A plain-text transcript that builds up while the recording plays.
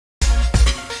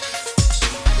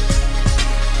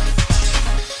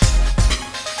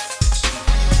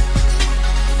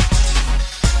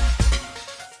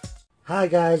Hi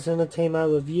guys,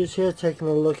 Entertainment Reviews here, taking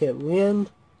a look at Ren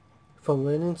from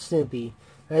Ren and Stimpy.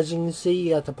 As you can see,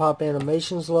 you got the Pop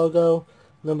Animations logo,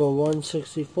 number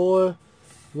 164.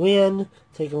 Ren,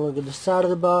 taking a look at the side of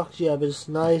the box, you have this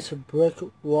nice brick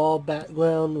wall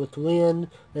background with Ren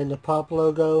and the Pop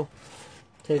logo.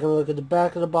 Taking a look at the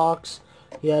back of the box,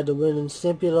 you have the Ren and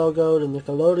Stimpy logo, the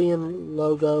Nickelodeon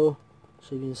logo,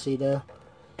 so you can see there,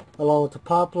 along with the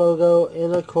Pop logo,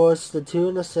 and of course the two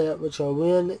in the set, which are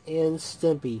Ren and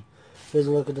Stimpy. Here's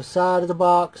a look at the side of the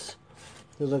box.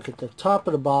 Here's a look at the top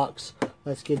of the box.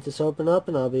 Let's get this open up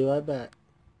and I'll be right back.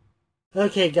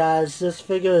 Okay guys, this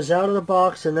figure is out of the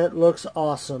box and it looks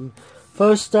awesome.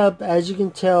 First up, as you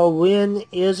can tell, Ren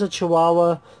is a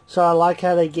Chihuahua, so I like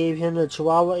how they gave him the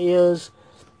Chihuahua ears.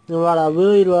 And what I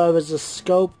really love is the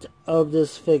sculpt of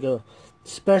this figure,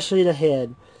 especially the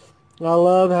head. I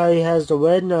love how he has the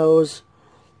red nose,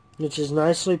 which is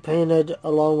nicely painted,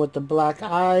 along with the black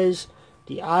eyes,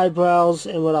 the eyebrows,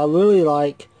 and what I really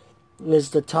like is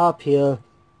the top here.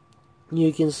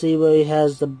 You can see where he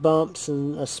has the bumps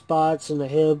and spots and the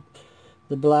hair,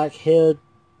 the black hair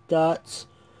dots.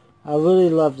 I really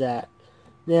love that.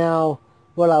 Now,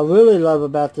 what I really love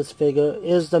about this figure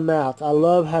is the mouth. I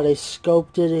love how they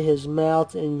sculpted his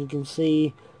mouth, and you can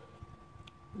see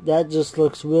that just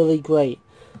looks really great.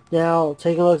 Now,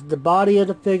 taking a look at the body of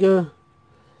the figure,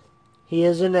 he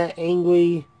is in that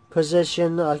angry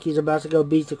position, like he's about to go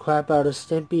beat the crap out of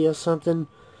Stimpy or something,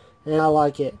 and I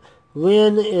like it.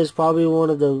 Ren is probably one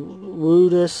of the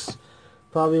rudest,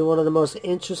 probably one of the most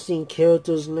interesting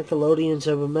characters Nickelodeon's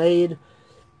ever made,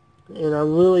 and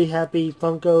I'm really happy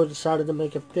Funko decided to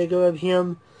make a figure of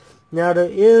him. Now, there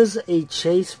is a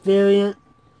Chase variant,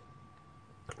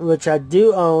 which I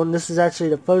do own. This is actually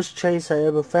the first Chase I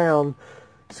ever found.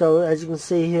 So as you can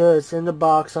see here, it's in the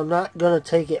box. I'm not going to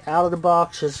take it out of the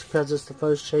box just because it's the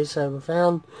first Chase I ever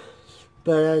found.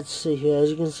 But let's see here.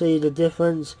 As you can see the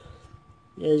difference.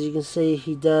 As you can see,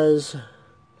 he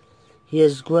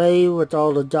is gray with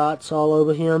all the dots all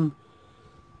over him.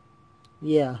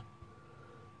 Yeah.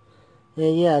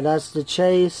 And yeah, that's the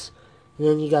Chase. And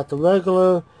then you got the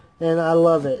regular. And I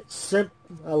love it.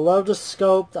 I love the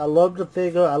sculpt. I love the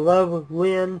figure. I love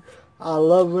Ren. I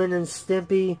love Ren and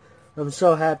Stimpy. I'm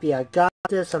so happy I got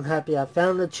this. I'm happy I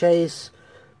found the Chase.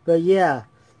 But yeah,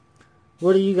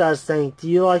 what do you guys think? Do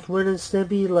you like Ren and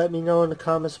Stimpy? Let me know in the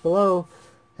comments below.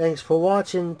 Thanks for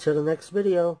watching. Till the next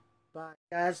video. Bye.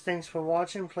 Guys, thanks for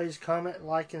watching. Please comment,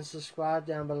 like, and subscribe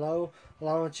down below,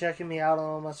 along with checking me out on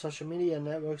all my social media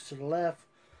networks to the left.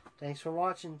 Thanks for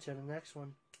watching. Till the next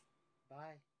one.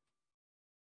 Bye.